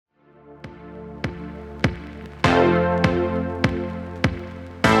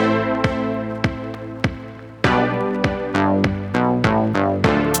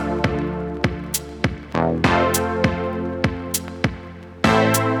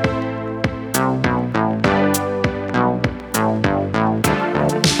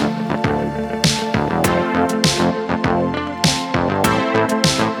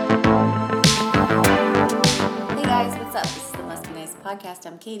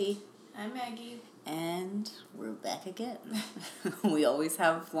I'm Katie. I'm Maggie. And we're back again. We always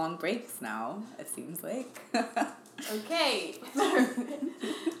have long breaks now, it seems like. Okay.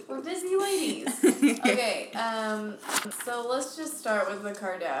 We're busy ladies. Okay, so let's just start with the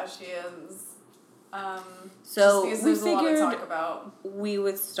Kardashians. So just we there's a lot to figured talk about. we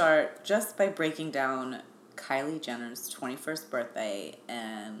would start just by breaking down Kylie Jenner's 21st birthday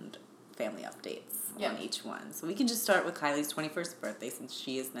and family updates on each one. So we can just start with Kylie's 21st birthday since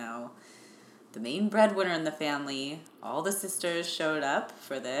she is now the main breadwinner in the family. All the sisters showed up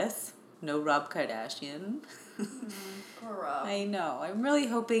for this. No Rob Kardashian. Poor Rob. I know. I'm really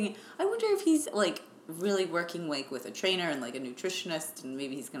hoping. I wonder if he's really working with a trainer and a nutritionist, and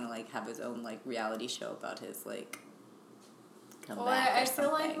maybe he's gonna have his own reality show about his comeback. I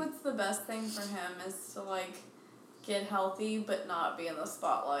feel like what's the best thing for him is to get healthy but not be in the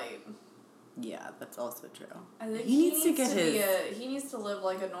spotlight. Yeah, that's also true. I think he needs to get his. He needs to live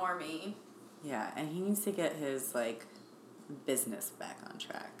like a normie. Yeah, and he needs to get his business back on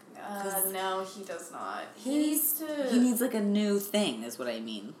track. No, he does not. He needs to. He needs a new thing, is what I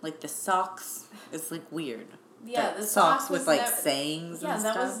mean. The socks is weird. Yeah, the socks with sayings. Yeah, and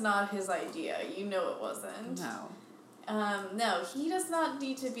that stuff. was not his idea. You know it wasn't. No. No, he does not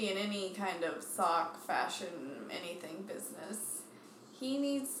need to be in any kind of sock, fashion, anything business. He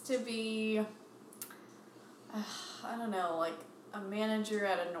needs to be, I don't know, a manager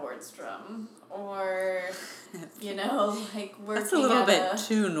at a Nordstrom. Or, working That's a little bit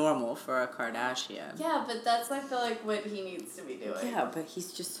too normal for a Kardashian. Yeah, but that's, I feel what he needs to be doing. Yeah, but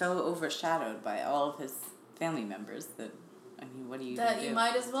he's just so overshadowed by all of his family members that, what do you do? That you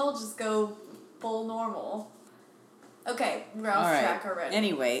might as well just go full normal. Okay, we're off track already.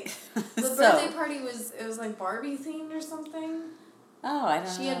 Anyway. The birthday party was Barbie themed or something? Oh, I don't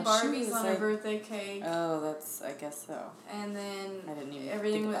know. She had Barbies on her birthday cake. Oh, I guess so. And then I didn't even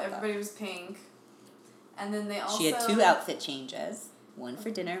everybody was pink. And then they also... She had 2 outfit changes. One for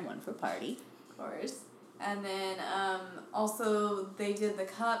dinner, one for party. Of course. And then also they did the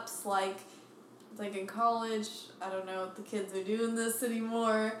cups like in college. I don't know if the kids are doing this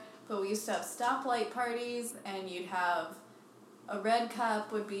anymore. But we used to have stoplight parties, and you'd have a red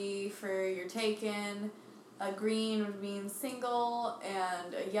cup would be for your taken, a green would mean single,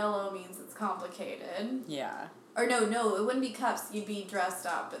 and a yellow means it's complicated. Yeah. Or no, it wouldn't be cups. You'd be dressed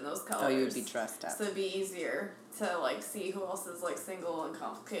up in those colors. Oh, you would be dressed up. So it'd be easier to see who else is single and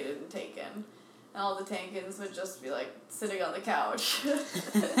complicated and taken. And all the Tankins would just be sitting on the couch.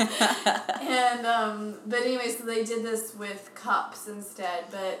 And but anyway, so they did this with cups instead,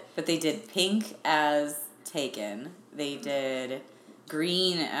 but they did pink as taken. They did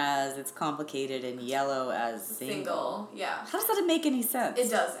green as it's complicated and yellow as single. Yeah. How does that make any sense? It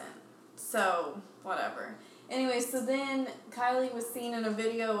doesn't. So whatever. Anyway, so then Kylie was seen in a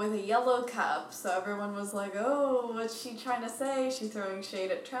video with a yellow cup, so everyone was like, "Oh, what's she trying to say? She's throwing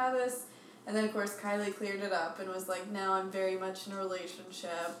shade at Travis." And then, of course, Kylie cleared it up and was like, "Now I'm very much in a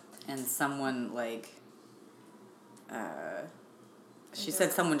relationship." And someone, she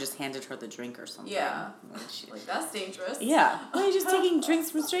said someone just handed her the drink or something. Yeah. That's dangerous. Yeah. Why are you just taking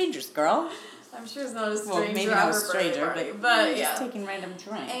drinks from strangers, girl? I'm sure it's not a stranger. Well, maybe not a stranger, but yeah. Just taking random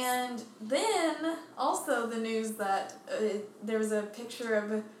drinks. And then, also the news that there was a picture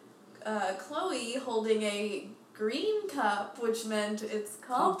of Khloe holding a green cup, which meant it's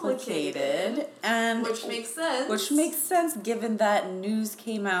complicated. And which makes sense. Which makes sense given that news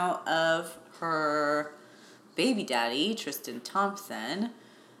came out of her baby daddy, Tristan Thompson.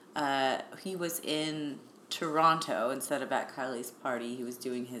 He was in Toronto instead of at Kylie's party. He was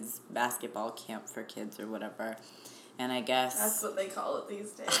doing his basketball camp for kids or whatever. And I guess... That's what they call it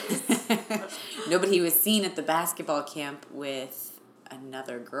these days. No, but he was seen at the basketball camp with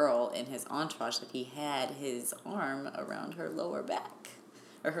another girl in his entourage that he had his arm around her lower back.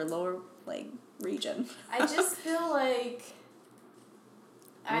 Or her lower, region. I just feel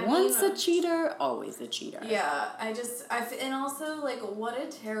Once a cheater, always a cheater. Yeah, and also, what a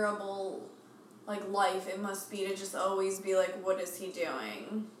terrible, life it must be to just always be what is he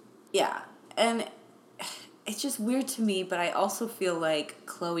doing? Yeah, and it's just weird to me, but I also feel like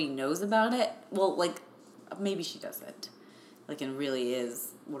Khloe knows about it. Well, maybe she doesn't. And really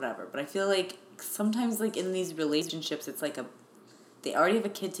is whatever. But I feel sometimes, in these relationships, it's they already have a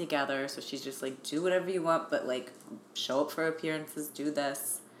kid together, so she's just do whatever you want, but show up for appearances, do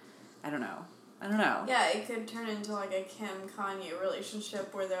this. I don't know. Yeah, it could turn into a Kim-Kanye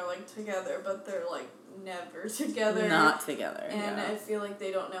relationship where they're together, but they're never together. Not together. And yeah. I feel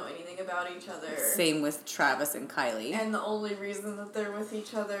they don't know anything about each other. Same with Travis and Kylie. And the only reason that they're with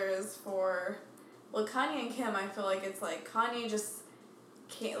each other is for... Well, Kanye and Kim, I feel it's Kanye just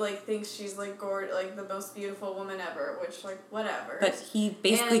thinks she's like like the most beautiful woman ever, which like whatever. But he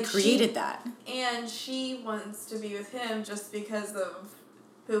basically created that. And she wants to be with him just because of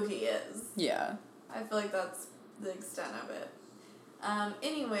who he is. Yeah. I feel like that's the extent of it.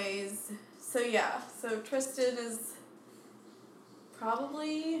 Anyways, so Tristan is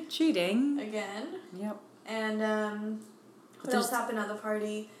probably cheating again. Yep. And what else happened at the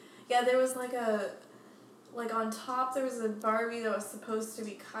party? Yeah, there was on top there was a Barbie that was supposed to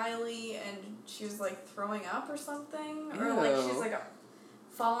be Kylie, and she was like throwing up or something. Ew. Or like she's like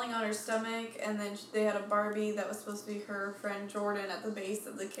falling on her stomach, and then they had a Barbie that was supposed to be her friend Jordan at the base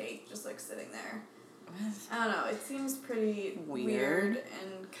of the cake, just like sitting there. I don't know, it seems pretty weird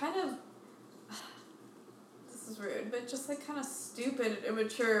and kind of, this is rude, but just like kind of stupid and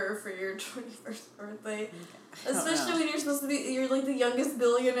immature for your 21st birthday. Especially when you're supposed to be, you're like the youngest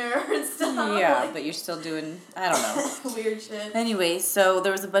billionaire and stuff. Yeah, but you're still doing, I don't know. Weird shit. Anyway, so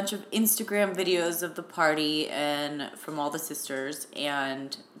there was a bunch of Instagram videos of the party and from all the sisters,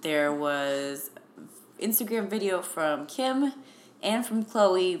 and there was Instagram video from Kim and from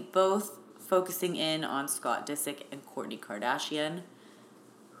Chloe, both focusing in on Scott Disick and Kourtney Kardashian,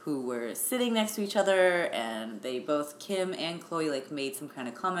 who were sitting next to each other, and they both, Kim and Chloe, like, made some kind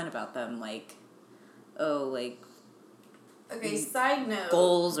of comment about them, like, oh, like... Okay, side note...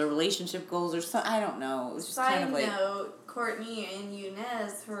 Goals or relationship goals or something, I don't know. It was just kind of like... Side note, Kourtney and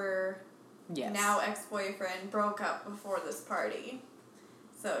Younes, her now ex-boyfriend, broke up before this party.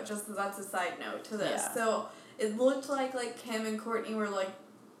 So, just that's a side note to this. Yeah. So, it looked like Kim and Kourtney were, like,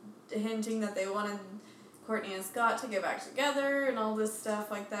 hinting that they wanted Kourtney and Scott to get back together and all this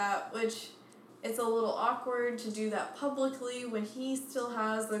stuff like that, which it's a little awkward to do that publicly when he still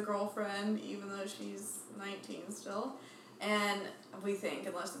has the girlfriend, even though she's 19 still, and we think,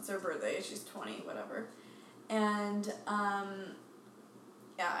 unless it's her birthday, she's 20, whatever. And,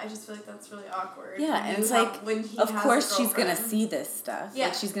 I just feel like that's really awkward. Yeah, and it's when he of has course a she's going to girlfriend. see this stuff. Yeah.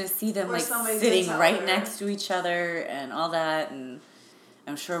 Like, she's going to see them, Or like, somebody's sitting gonna tell right her. next to each other and all that, and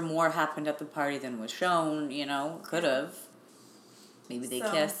I'm sure more happened at the party than was shown, you know, could have. Maybe they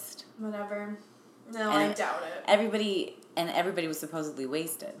kissed. Whatever. No, and I doubt it. Everybody was supposedly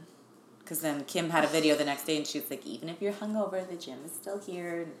wasted. Because then Kim had a video the next day, and she was like, even if you're hungover, the gym is still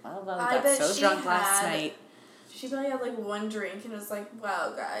here, and blah, blah, blah. I got so drunk last night. She probably had, like, one drink and was like,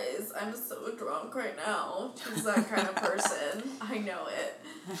 wow, guys, I'm so drunk right now. She's that kind of person. I know it.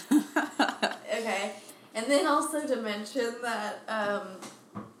 Okay. And then also to mention that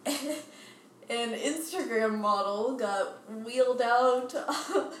an Instagram model got wheeled out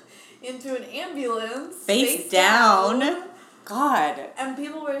into an ambulance. Face down. God. And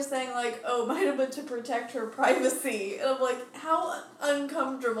people were saying, like, oh, might have been to protect her privacy. And I'm like, how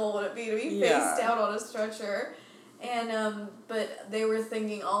uncomfortable would it be to be face down on a stretcher? And, but they were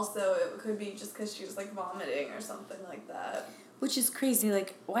thinking also it could be just because she was, like, vomiting or something like that. Which is crazy.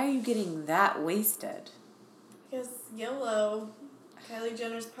 Like, why are you getting that wasted? Because YOLO, Kylie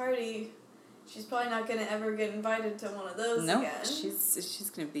Jenner's party, she's probably not going to ever get invited to one of those again. No,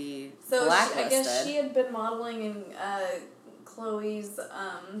 she's going to be blacklisted. So I guess she had been modeling in Chloe's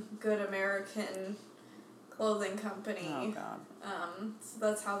Good American clothing company. Oh, God. So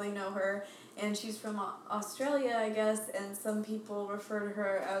that's how they know her. And she's from Australia, I guess, and some people refer to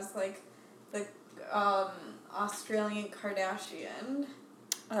her as, like, the Australian Kardashian.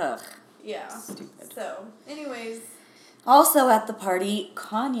 Ugh. Yeah. Stupid. So, anyways. Also at the party,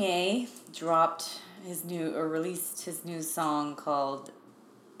 Kanye released his new song called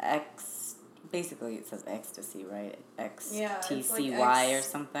X. Basically, it says ecstasy, right? XTCY like or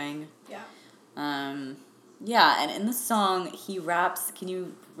something. Yeah. Yeah, and in the song, he raps. Can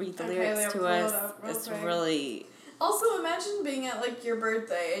you read the lyrics to us? It's really... Also, imagine being at, like, your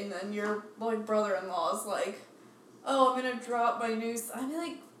birthday, and then your, like, brother-in-law is like, oh, I'm gonna drop my news. I'm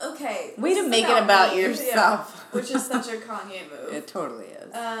like, okay. Way to make it about yourself. Yeah, which is such a Kanye move. It totally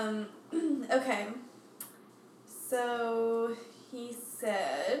is. Okay. So, he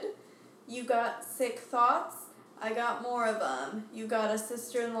said, you got sick thoughts? I got more of them. You got a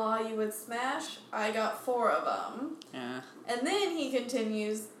sister-in-law you would smash? I got 4 of them. Yeah. And then he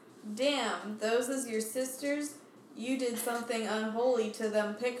continues, damn, those is your sisters? You did something unholy to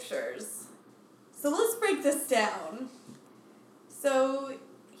them pictures. So let's break this down. So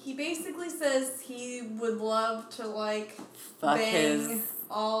he basically says he would love to, like, bang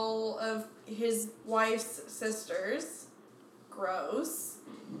all of his wife's sisters. Gross.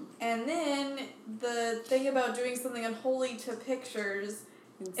 And then the thing about doing something unholy to pictures,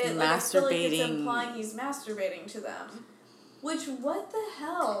 I feel like it's implying he's masturbating to them. Which, what the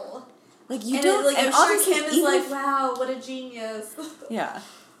hell? Like, you don't... I'm sure Kim is like, wow, what a genius. Yeah.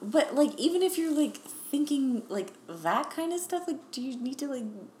 But, like, even if you're, like, thinking, like, that kind of stuff, like, do you need to, like,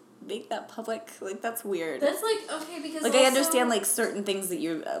 make that public? Like, that's weird. That's, like, okay, because like, also, I understand, like, certain things that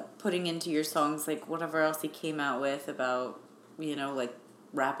you're putting into your songs, like, whatever else he came out with about, you know, like,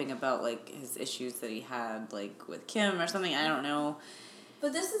 rapping about, like, his issues that he had, like, with Kim or something, I don't know.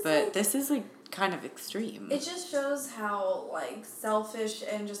 But this is, But like, this is, like, kind of extreme. it just shows how, like, selfish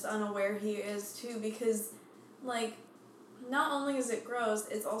and just unaware he is, too, because, like, not only is it gross,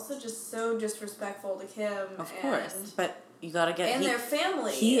 it's also just so disrespectful to Kim. Of course. But you gotta get... And their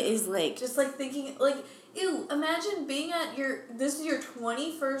family. He is, like... Just, like, thinking, like, ew, imagine being at this is your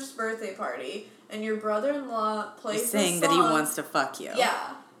 21st birthday party, and your brother-in-law plays saying the song. that he wants to fuck you.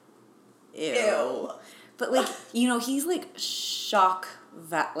 Yeah. Ew. But, like, you know, he's, like, shock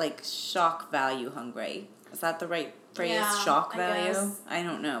value hungry. Is that the right phrase? Yeah, shock I value? guess. I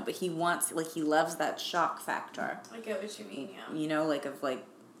don't know. But he wants, like, he loves that shock factor. I get what you mean, yeah. You know, like, of, like,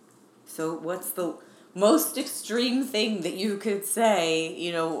 so what's the most extreme thing that you could say,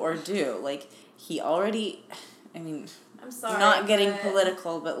 you know, or do? Like, he already, I mean... I'm sorry, not getting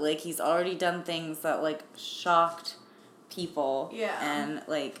political, but, like, he's already done things that, like, shocked people. Yeah. And,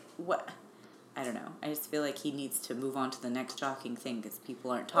 like, what... I don't know. I just feel like he needs to move on to the next shocking thing because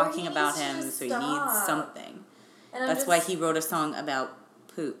people aren't talking about him, so he needs something. And that's why he wrote a song about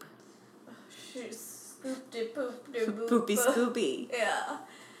poop. Scoopty poop de boop. Poopy Scooby. Yeah.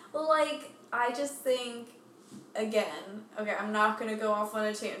 Well, like, I just think, again, okay, I'm not going to go off on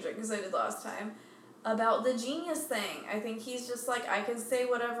a tangent because I did last time, about the genius thing. I think he's just like, I can say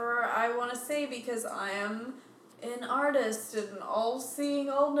whatever I want to say because I am an artist, an all-seeing,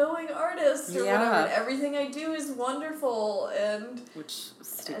 all-knowing artist, or whatever. And everything I do is wonderful, and which is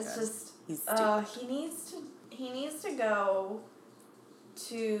stupid. It's just he's stupid. He needs to go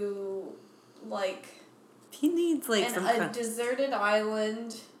to, like, he needs, like, a deserted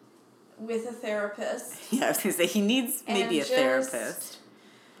island with a therapist. Yeah, I was gonna say he needs maybe a therapist,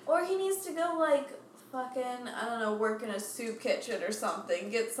 or he needs to go, like, fucking, I don't know, work in a soup kitchen or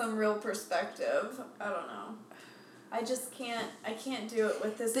something, get some real perspective. I don't know. I just can't. I can't do it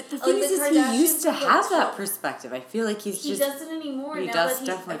with this. But the thing is he used to have that perspective. I feel like he doesn't anymore. He now does that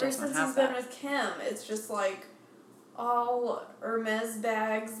definitely ever doesn't since have he's been that. with Kim, it's just like all Hermes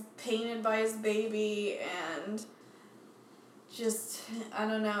bags painted by his baby, and just I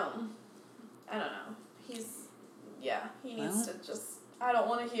don't know. He needs to just. I don't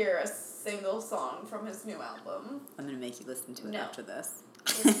want to hear a single song from his new album. I'm gonna make you listen to it after this.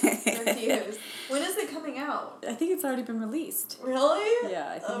 Refuse. When is it coming out? I think it's already been released. Really?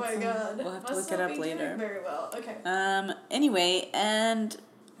 Yeah, I think oh my god. We'll have to Must look it not up be later. Doing very well. Okay. Anyway, and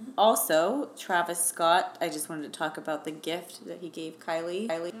also Travis Scott, I just wanted to talk about the gift that he gave Kylie.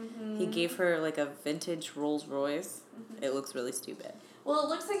 Mm-hmm. He gave her like a vintage Rolls Royce. Mm-hmm. It looks really stupid. Well, it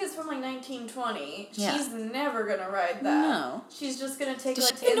looks like it's from like 1920. Yeah. She's never gonna ride that. No. She's just gonna take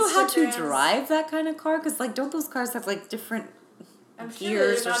Does like she even know how to drive that kind of car? Because like, don't those cars have like different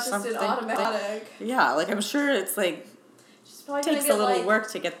gears or something? I'm sure they're not just an automatic. Yeah, like I'm sure it's like takes a little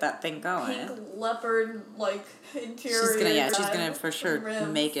work to get that thing going. Pink leopard like interior. She's gonna for sure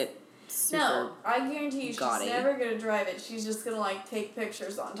make it super. No, I guarantee you, gaudy. She's never gonna drive it. She's just gonna like take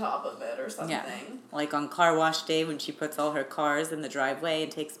pictures on top of it or something. Yeah, like on car wash day when she puts all her cars in the driveway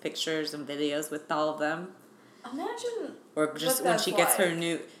and takes pictures and videos with all of them. Imagine. Or just when she gets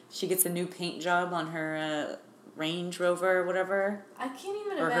a new paint job on her Range Rover or whatever. I can't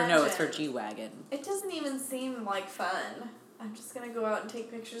even imagine. It's her G-Wagon. It doesn't even seem like fun. I'm just gonna go out and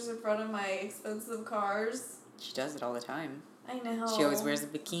take pictures in front of my expensive cars. She does it all the time. I know. She always wears a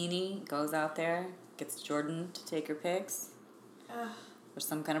bikini, goes out there, gets Jordan to take her pics. Or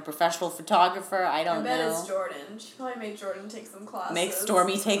some kind of professional photographer, I don't know. I bet it's Jordan. She probably made Jordan take some classes. Make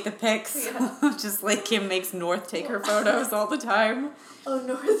Stormy take the pics. Yeah. Just like Kim makes North take her photos all the time. Oh,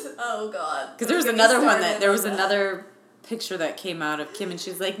 North. Oh, God. Because there was another picture that came out of Kim, and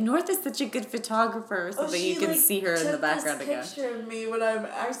she's like, North is such a good photographer, so that you can see her in the background again. She took this picture of me when I'm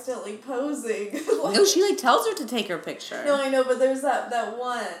accidentally posing. No, she tells her to take her picture. No, I know, but there's that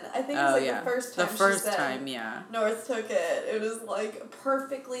one. I think it was the first time. The first time, yeah. North took it. It was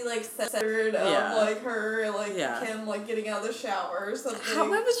perfectly centered of her, Kim getting out of the shower or something.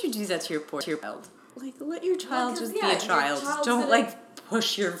 Why would you do that to your poor child? Let your child just be a child. Don't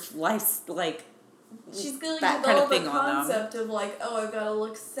push your life she's going to that develop kind of thing a concept of I've got to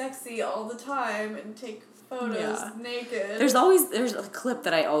look sexy all the time and take photos naked. There's a clip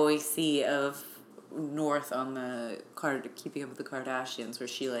that I always see of North on the Keeping Up with the Kardashians where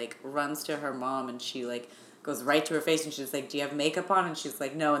she runs to her mom and she goes right to her face and she's like, do you have makeup on? And she's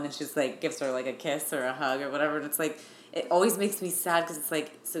like, no. And then she's gives her a kiss or a hug or whatever. And it's it always makes me sad because it's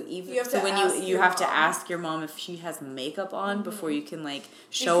like, so even You have so to when ask you your have to mom. ask your mom if she has makeup on Mm-hmm. before you can like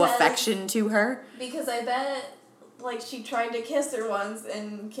show affection to her. Because I bet like she tried to kiss her once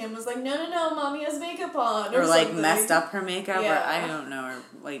and Kim was like, no, mommy has makeup on, Or like something. messed up her makeup, Yeah. or I don't know, or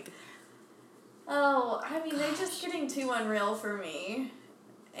like. Oh, I mean, they're just getting too unreal for me.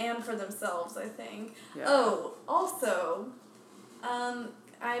 And for themselves, I think. Yeah. Oh, also,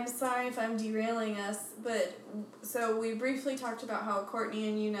 I'm sorry if I'm derailing us, but so we briefly talked about how Courtney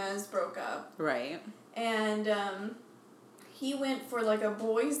and Yunez broke up. Right. And he went for like a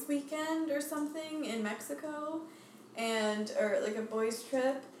boys' weekend or something in Mexico, or like a boys'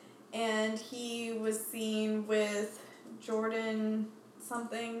 trip, and he was seen with Jordan some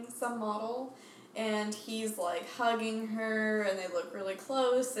model. And he's, like, hugging her, and they look really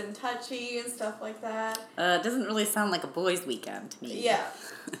close and touchy and stuff like that. It doesn't really sound like a boys' weekend to me. Yeah.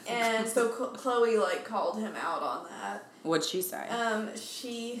 And so Chloe, like, called him out on that. What'd she say?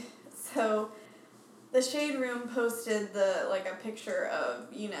 So the Shade Room posted a picture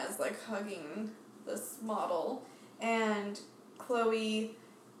of Yunez, like, hugging this model. And Chloe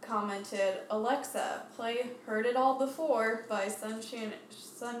commented, Alexa, play Heard It All Before by Sunshine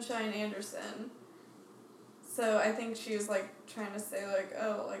Anderson. So I think she was, like, trying to say, like,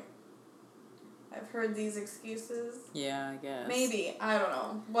 oh, like, I've heard these excuses. Yeah, I guess. Maybe. I don't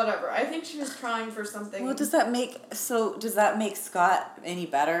know. Whatever. I think she was trying for something. Well, does that make Scott any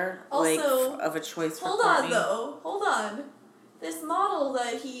better? Also, of a choice for Hold Courtney? on. This model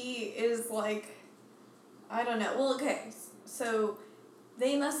that he is, like, I don't know. Well, okay. So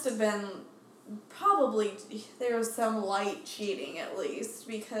they must have been probably, there was some light cheating at least,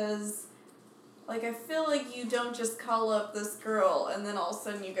 because... Like, I feel like you don't just call up this girl and then all of a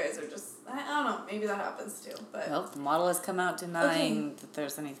sudden you guys are just... I don't know. Maybe that happens too, but... Well, the model has come out denying that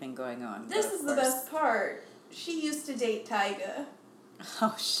there's anything going on. This is the best part. She used to date Tyga.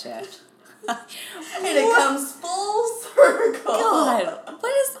 Oh, shit. And it comes full circle. God.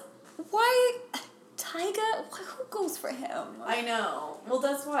 Why... Tyga? Who goes for him? I know. Well,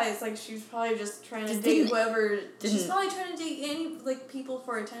 that's why it's like she's probably just trying to date whoever... She's probably trying to date any, like, people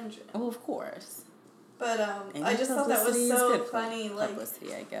for attention. Oh, of course. But, I just thought that was so funny.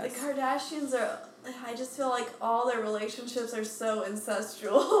 Publicity, I guess. The Kardashians are... I just feel like all their relationships are so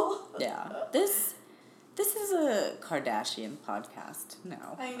incestual. Yeah. This is a Kardashian podcast. No.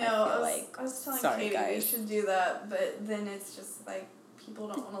 I know. I was telling Katie guys. we should do that, but then it's just like people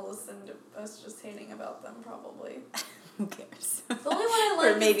don't want to listen to us just hating about them, probably. Who cares? The only one I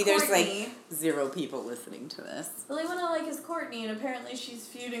like or maybe is there's Courtney. like 0 people listening to this. The only one I like is Courtney, and apparently she's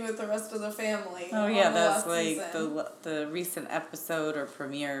feuding with the rest of the family. Oh yeah, that's like season. the recent episode or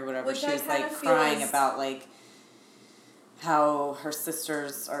premiere or whatever. Which she I was kinda like feel crying is- about like how her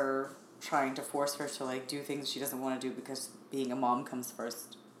sisters are trying to force her to like do things she doesn't want to do because being a mom comes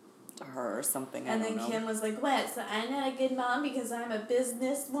first to her or something. And I don't then know. Kim was like, "What? So I'm not a good mom because I'm a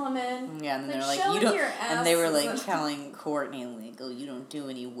businesswoman." Yeah, and then they're show like, you don't. your And they were ass. like telling Courtney like, "Oh, you don't do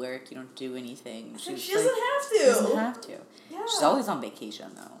any work. You don't do anything." She was doesn't have to. She doesn't have to. Yeah. She's always on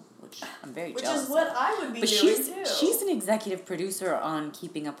vacation though, which I'm very Which jealous. is what of. I would be But doing she's too. she's an executive producer on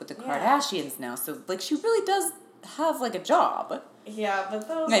Keeping Up with the Yeah. Kardashians now, so like she really does have like a job. Yeah, but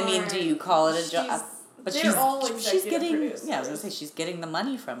those I mean, aren't- do you call it a job? she's- But they're all she's executive getting producers. yeah. I was gonna say she's getting the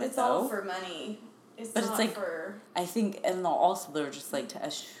money from it It's though. all for money. It's But not it's like for... I think, and also they were just like,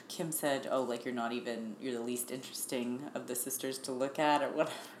 as Kim said, oh, like you're the least interesting of the sisters to look at or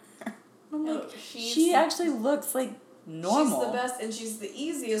whatever. I'm No, like, she's- she actually looks like normal. She's the best, and she's the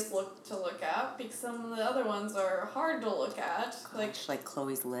easiest to look at because some of the other ones are hard to look at. Like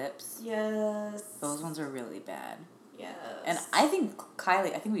Chloe's lips. Yes. Those ones are really bad. Yes. And I think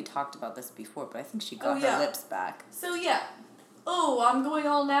Kylie, I think we talked about this before, but I think she got her lips back. So yeah. Oh, I'm going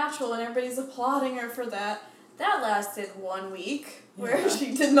all natural, and everybody's applauding her for that. That lasted 1 week where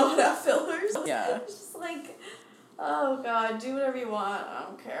she did not have fillers. Yeah. It's just like, oh God, do whatever you want. I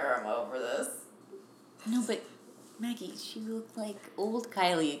don't care. I'm over this. No, but Maggie, she looked like old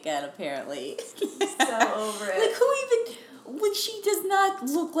Kylie again, apparently. So over it. Like, who even... Like, she does not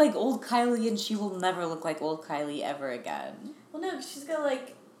look like old Kylie, and she will never look like old Kylie ever again. Well, no, she's got,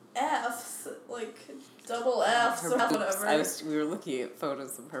 like, Fs, like, double Fs or whatever. We were looking at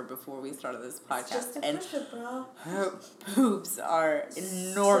photos of her before we started this podcast, Just a and push-up, bro. her boobs are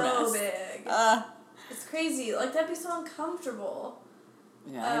enormous. So big. It's crazy. Like, that'd be so uncomfortable.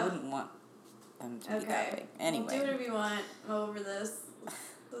 Yeah, I wouldn't want them to be that big. Anyway. Well, do whatever you want. I'm over this.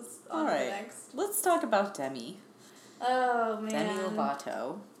 Let's on All to the right. next. Let's talk about Demi. Oh, man. Demi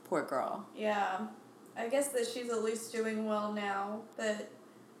Lovato. Poor girl. Yeah. I guess that she's at least doing well now, but...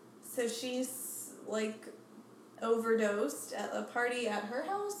 So she's, like... overdosed at a party at her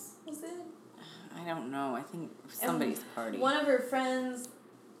house, was it? I don't know. I think somebody's party. One of her friends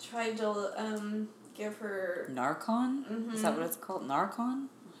tried to give her... Narcon? Mm-hmm. Is that what it's called? Narcon?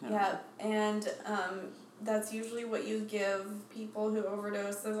 Yeah, and that's usually what you give people who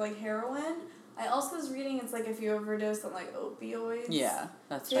overdose of, like, heroin. I also was reading it's, like, if you overdose on, like, opioids. Yeah,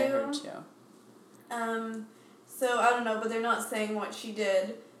 that's what I heard, too. So, I don't know, but they're not saying what she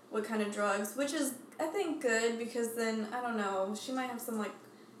did, what kind of drugs, which is, I think, good, because then, I don't know, she might have some, like,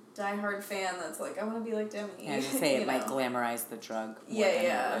 diehard fan that's like, I want to be like Demi. Yeah, I was going to say, it might glamorize the drug more than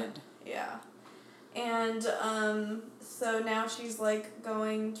it would. Yeah. And, so now she's, like,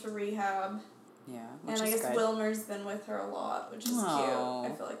 going to rehab. Yeah, which and is I guess good. Wilmer's been with her a lot, which is cute.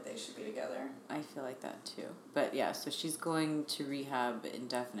 I feel like they should be together. I feel like that, too. But, yeah, so she's going to rehab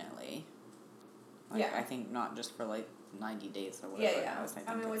indefinitely. Like, I think not just for, like, 90 days or whatever. Yeah.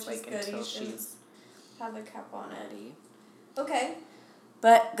 I mean, which is good. You should have a cap on it. Okay.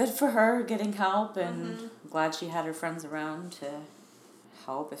 But good for her getting help, and glad she had her friends around to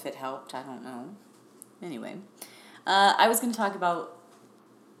help, if it helped. I don't know. Anyway, I was going to talk about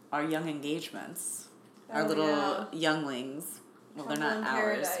our young engagements. Our little younglings. Well, they're not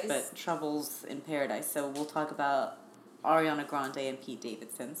ours, but Troubles in Paradise. So we'll talk about Ariana Grande and Pete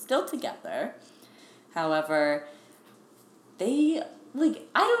Davidson still together. However, they, like,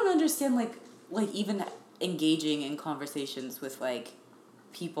 I don't understand, like even engaging in conversations with, like,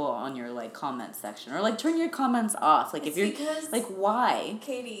 people on your, like, comment section. Or, like, turn your comments off. Like, if you're, like, why?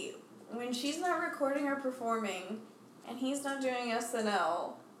 Katie, when she's not recording or performing, and he's not doing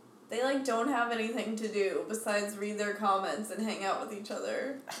SNL, they, like, don't have anything to do besides read their comments and hang out with each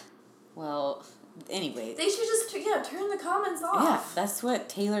other. Well, anyway. They should just, turn the comments off. Yeah, that's what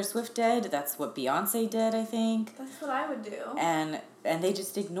Taylor Swift did. That's what Beyonce did, I think. That's what I would do. And they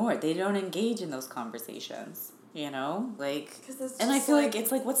just ignore it. They don't engage in those conversations, you know? Like, and I feel like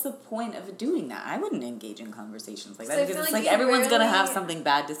it's like, what's the point of doing that? I wouldn't engage in conversations like that because it's like everyone's going to have something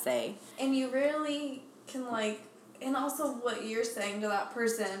bad to say. And you rarely can, like, and also what you're saying to that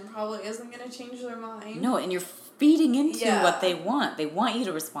person probably isn't going to change their mind. No, and you're feeding into what they want. They want you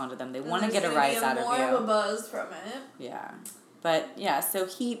to respond to them. They want to get a rise out of you. More of a buzz from it. Yeah. But, yeah, so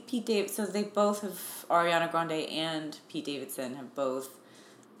so they both have, Ariana Grande and Pete Davidson have both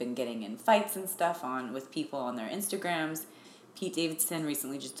been getting in fights and stuff with people on their Instagrams. Pete Davidson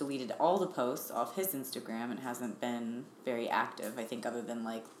recently just deleted all the posts off his Instagram and hasn't been very active, I think, other than,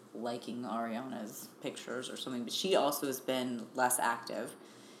 like, liking Ariana's pictures or something. But she also has been less active.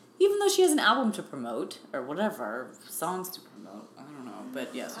 Even though she has an album to promote, or whatever, songs to promote. I don't know.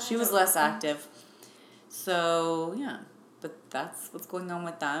 But, yeah, so she was less active. So, yeah. But that's what's going on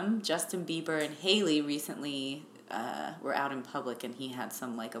with them. Justin Bieber and Hailey recently were out in public, and he had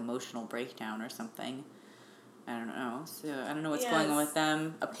some, like, emotional breakdown or something. I don't know. So, I don't know what's going on with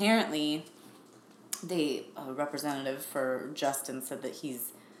them. Apparently, a representative for Justin said that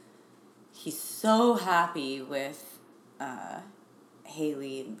he's so happy with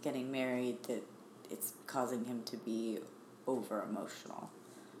Hailey getting married that it's causing him to be over emotional.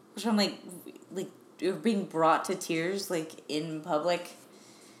 Which I'm like you're being brought to tears, like, in public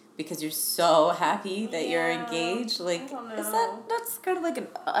because you're so happy that you're engaged. Like, I don't know. That's kind of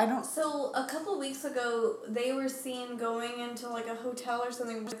like So a couple weeks ago, they were seen going into, like, a hotel or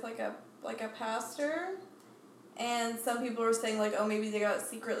something with like a pastor. And some people were saying, like, oh, maybe they got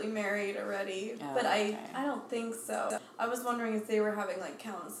secretly married already. Oh, but I don't think so. I was wondering if they were having, like,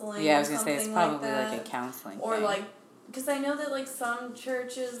 counseling. Yeah, I was going to say, it's probably like a counseling or thing. Like, because I know that, like, some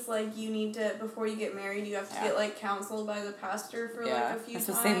churches, like, you need to, before you get married, you have to get, like, counseled by the pastor for, like, a few times.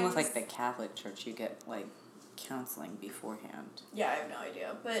 It's the same with, like, the Catholic Church. You get, like, counseling beforehand. Yeah, I have no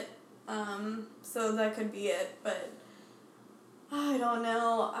idea. But, so that could be it. But, I don't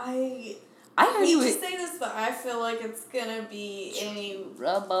know. I heard hate to say this, but I feel like it's gonna be any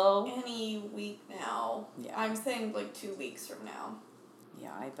week now. Yeah. I'm saying, like, 2 weeks from now.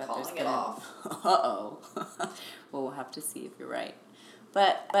 Yeah, I bet Calling it off. Uh-oh. Well, we'll have to see if you're right.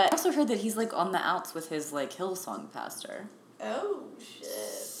 But I also heard that he's, like, on the outs with his, like, Hillsong pastor. Oh, shit.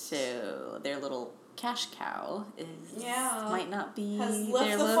 So their little cash cow might not be... Has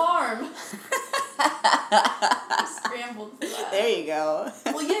left the farm. Scrambled for that. There you go.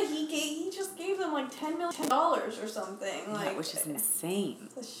 Well, yeah, he just gave them, like, $10 million or something. Like, which is insane.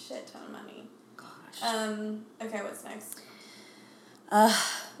 It's a shit ton of money. Gosh. Okay, what's next?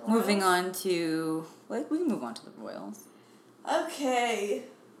 Moving on to... Like, we can move on to the Royals. Okay.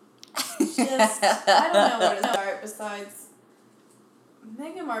 I don't know where to start besides...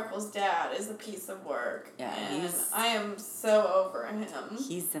 Meghan Markle's dad is a piece of work. Yeah, and I am so over him.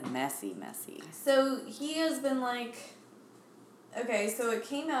 He's a messy. So he has been like, okay, so it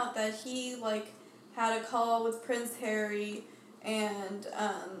came out that he like had a call with Prince Harry and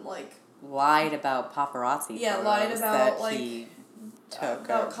like lied about paparazzi. Yeah, photos lied about that like he took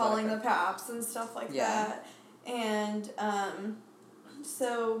about calling the paps and stuff like Yeah. that. And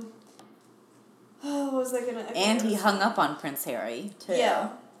so what was I gonna? And he hung up on Prince Harry too. Yeah.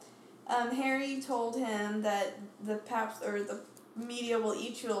 Harry told him that the paps or the media will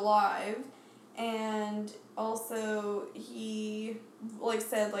eat you alive, and also he like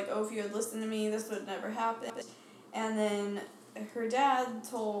said like, oh, if you had listened to me, this would never happen. And then her dad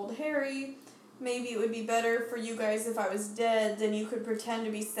told Harry, maybe it would be better for you guys if I was dead, then you could pretend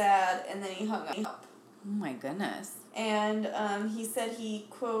to be sad, and then he hung up. Oh my goodness. And he said he,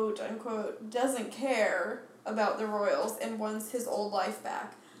 quote unquote, doesn't care about the royals and wants his old life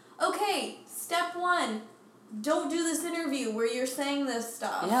back. Okay, step one, don't do this interview where you're saying this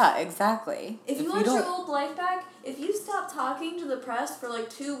stuff. Yeah, exactly. If you want your old life back, if you stop talking to the press for like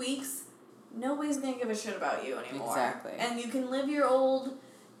 2 weeks, nobody's going to give a shit about you anymore. Exactly. And you can live your old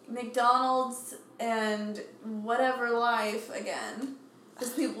McDonald's and whatever life again.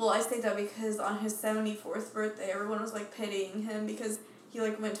 Because I say that because on his 74th birthday, everyone was like pitying him because he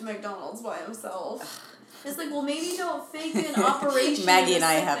like went to McDonald's by himself. It's like, well, maybe don't fake an operation. Maggie and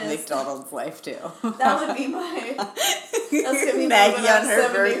I have McDonald's life too. That would be my. That's gonna be Maggie my on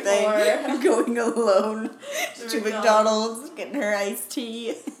her birthday, going alone to McDonald's, getting her iced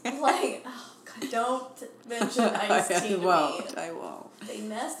tea. Like, oh God, don't mention iced tea to me. I won't. They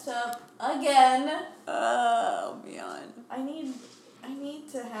messed up again. Oh man. I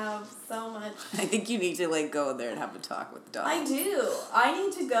need to have so much. I think you need to like go in there and have a talk with Don. I do. I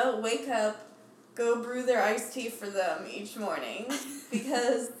need to wake up. Go brew their iced tea for them each morning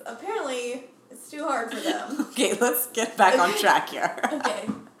because apparently it's too hard for them. Okay, let's get back on track here. Okay.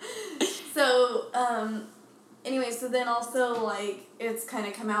 So, anyway, so then also, like, it's kind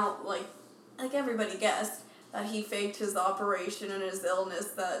of come out, like everybody guessed that he faked his operation and his illness,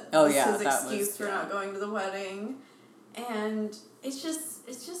 that was his excuse for not going to the wedding. And it's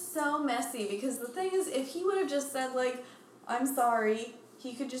just so messy because the thing is, if he would have just said, like, I'm sorry,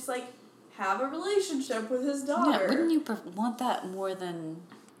 he could just, like, have a relationship with his daughter. Yeah, wouldn't you want that more than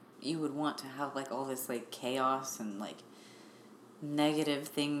you would want to have, like, all this, like, chaos and, like, negative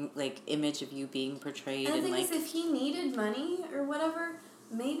thing, like, image of you being portrayed? And the thing like, is, if he needed money or whatever,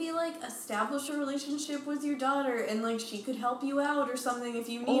 maybe, like, establish a relationship with your daughter and, like, she could help you out or something if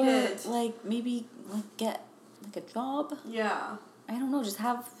you need it. Like, maybe, like, get, like, a job? Yeah. I don't know, just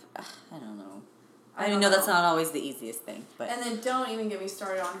have, I don't know. I know that's not always the easiest thing, but... And then don't even get me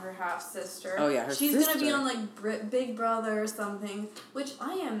started on her half-sister. Oh, yeah, her She's sister. She's going to be on, like, Big Brother or something, which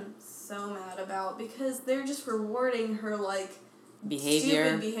I am so mad about because they're just rewarding her, like,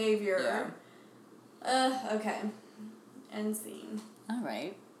 stupid behavior. Yeah. Okay. End scene. All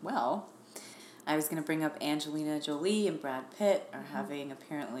right. Well, I was going to bring up Angelina Jolie and Brad Pitt are having,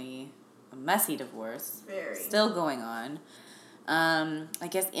 apparently, a messy divorce. Very. Still going on. I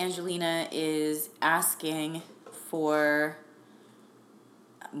guess Angelina is asking for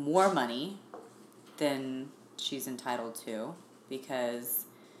more money than she's entitled to because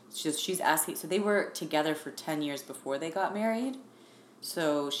she's asking... So they were together for 10 years before they got married.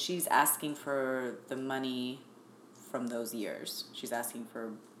 So she's asking for the money from those years. She's asking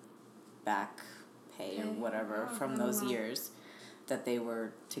for back pay or whatever from those years that they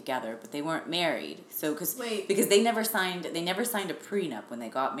were together, but they weren't married. So because they never signed a prenup when they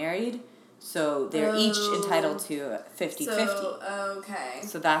got married, so they're each entitled to 50-50. Okay.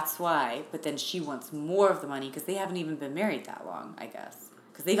 So that's why. But then she wants more of the money because they haven't even been married that long, I guess.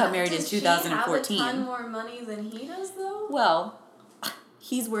 Because they got married in 2014. Does she have a ton more money than he does, though? Well,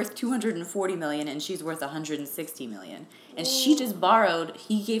 he's worth $240 million and she's worth $160 million, and she just borrowed.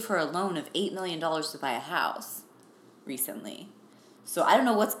 He gave her a loan of $8 million to buy a house recently. So I don't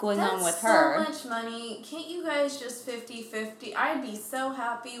know what's going on with her. That's so much money. Can't you guys just 50-50? I'd be so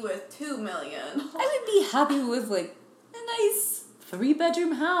happy with $2 million. I would be happy with, like, a nice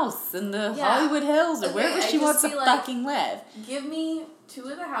 3-bedroom house in the Hollywood Hills or wherever she wants to fucking live. Give me 2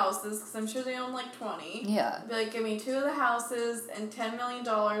 of the houses, because I'm sure they own like 20. Yeah. Be like, give me 2 of the houses and $10 million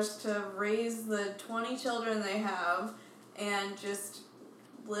to raise the 20 children they have and just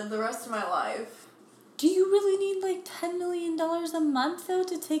live the rest of my life. Do you really need like $10 million a month though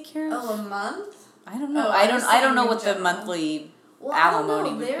to take care of? Oh, a month? I don't know. I don't know what the monthly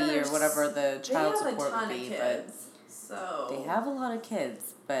alimony would be or whatever the child support would be. Kids, so they have a lot of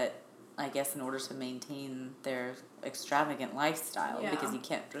kids, but I guess, in order to maintain their extravagant lifestyle, Yeah. because you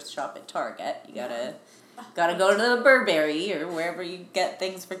can't just shop at Target. You gotta go to the Burberry or wherever you get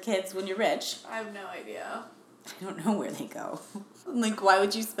things for kids when you're rich. I have no idea. I don't know where they go. Like, why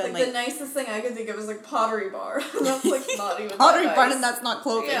would you spend the nicest thing I could think of is like Pottery Barn. That's like not even Pottery that Barn, nice. and that's not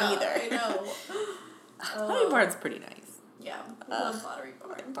clothing either. I know. Pottery Barn's pretty nice. Yeah, I love Pottery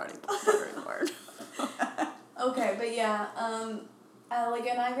Barn. Pottery Barn. Okay, but yeah, and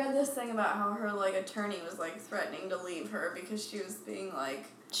I read this thing about how her like attorney was like threatening to leave her because she was being like.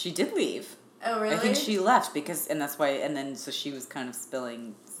 She did leave. Oh really? I think she left because, and that's why, and then so she was kind of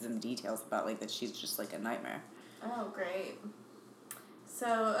spilling some details about like that she's just like a nightmare. Oh great.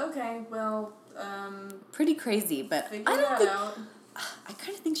 So okay, well. Pretty crazy, but I kind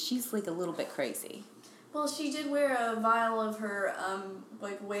of think she's like a little bit crazy. Well, she did wear a vial of her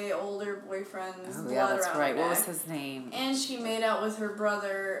like way older boyfriend's blood that's around right. her neck. What was his name? And she made out with her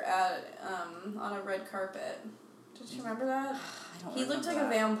brother at on a red carpet. Did you remember that? He looked like a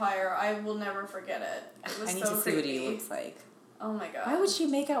vampire. I will never forget it. It was I need so to creepy. see what he looks like. Oh my god. Why would she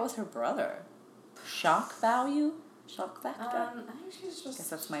make out with her brother? Shock value? Shock factor? I think she's just. I guess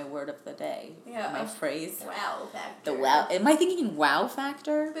that's my word of the day. Yeah. My phrase. Wow factor. The wow. Am I thinking wow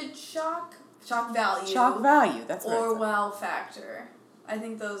factor? But shock value. Shock value. That's what or wow factor. I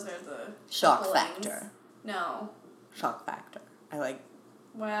think those are the. Shock couplings. factor. No. Shock factor. I like.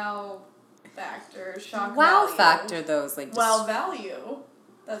 Wow factor. Shock wow value. factor, though, is like. Wow value.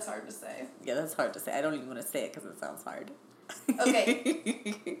 That's hard to say. Yeah, that's hard to say. I don't even want to say it because it sounds hard.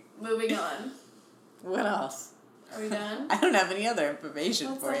 Okay. Moving on. What else? Are we done? I don't have any other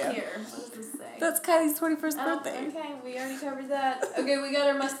information What's for up you. here? What does this say? That's Kylie's 21st birthday. Okay, we already covered that. Okay, we got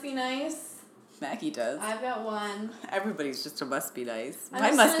our must be nice. Maggie does. I've got one. Everybody's just a must be nice. I'm My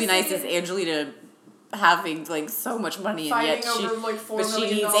just must gonna be nice say- is Angelina having like so much money and yet Fighting she over like $4 but she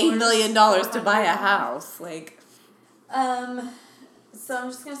million. needs $8 million to buy a house. Like So I'm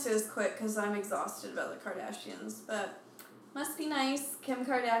just gonna say this quick because I'm exhausted about the Kardashians. But must be nice. Kim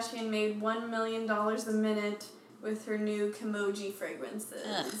Kardashian made $1 million a minute with her new Kimoji fragrances.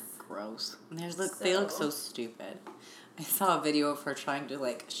 Ugh, gross. And they look so stupid. I saw a video of her trying to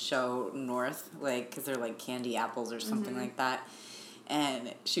like show North, like, because they're like candy apples or something like that.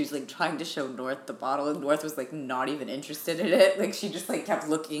 And she was like trying to show North the bottle, and North was like not even interested in it. Like she just like kept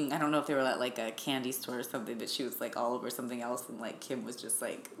looking. I don't know if they were at like a candy store or something, but she was like all over something else, and like Kim was just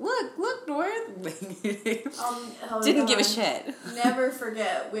like, look, North. Didn't give a shit. Never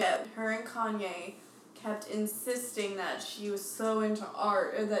forget her and Kanye kept insisting that she was so into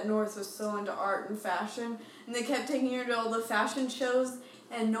art, or that North was so into art and fashion, and they kept taking her to all the fashion shows.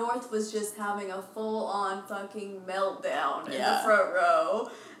 And North was just having a full-on fucking meltdown in the front row.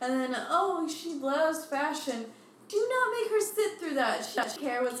 And then, she loves fashion. Do not make her sit through that. She doesn't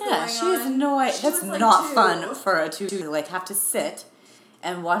care what's going on. Yeah, she has no idea. That's like not 2. fun for a two to like have to sit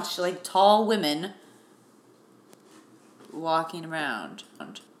and watch like tall women walking around.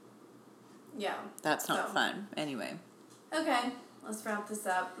 Yeah. That's not fun. Anyway. Okay, let's wrap this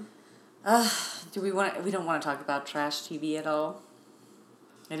up. We don't want to talk about trash TV at all?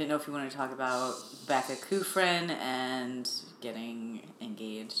 I didn't know if you wanted to talk about Becca Kufrin and getting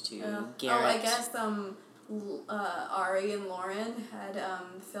engaged to Garrett. Oh, I guess Ari and Lauren had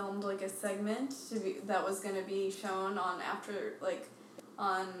filmed like a segment that was going to be shown on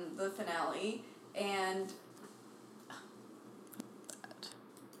the finale, and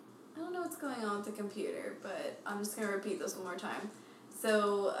I don't know what's going on with the computer, but I'm just going to repeat this one more time.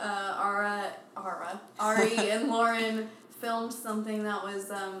 So Ari and Lauren filmed something that was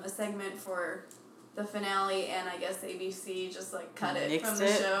a segment for the finale, and I guess ABC just like cut it from the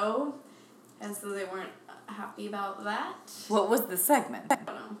show, and so they weren't happy about that. What was the segment? I don't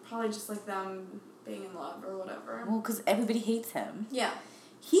know. Probably just like them being in love or whatever. Well, because everybody hates him. Yeah.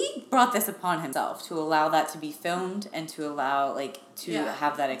 He brought this upon himself to allow that to be filmed and to allow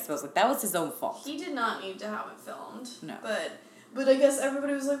have that exposed. Like that was his own fault. He did not need to have it filmed. No. But I guess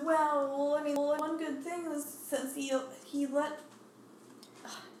everybody was like, one good thing is since he let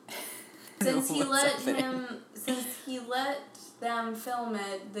them film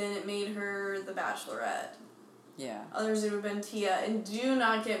it, then it made her the Bachelorette. Yeah. Others would have been Tia, and do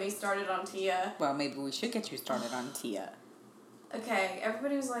not get me started on Tia. Well, maybe we should get you started on Tia. Okay,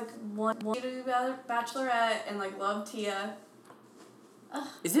 everybody was like, want to do Bachelorette and like love Tia.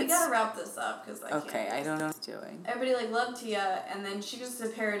 We gotta wrap this up because I can't. Okay, I don't know what it's doing. Everybody like loved Tia, and then she goes to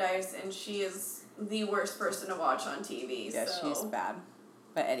Paradise, and she is the worst person to watch on TV. Yeah, so. she's bad.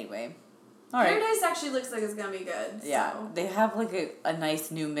 But anyway, all right. Paradise actually looks like it's gonna be good. Yeah, so. they have like a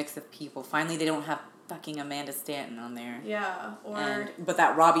nice new mix of people. Finally, they don't have fucking Amanda Stanton on there. Yeah, but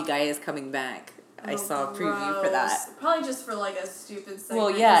that Robbie guy is coming back. I saw a preview for that. Probably just for like a stupid segment.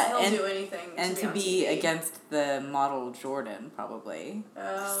 Well, yeah, he'll do anything. And to be against the model Jordan, probably.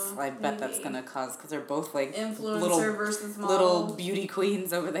 Oh, I bet that's gonna cause, because they're both like influencer versus model. Little beauty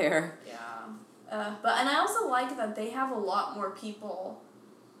queens over there. Yeah, and I also like that they have a lot more people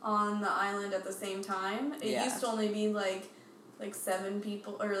on the island at the same time. It used to only be like 7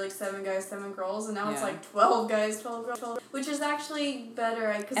 people, or like 7 guys, 7 girls, and now it's like 12 guys, 12 girls, 12, which is actually better.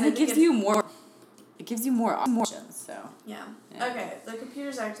 And it gives you more. It gives you more options, so. Yeah. Okay, the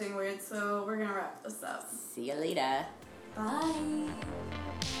computer's acting weird, so we're gonna wrap this up. See you later. Bye.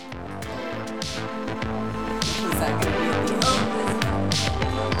 Was that gonna be at the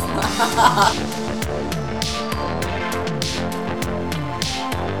end?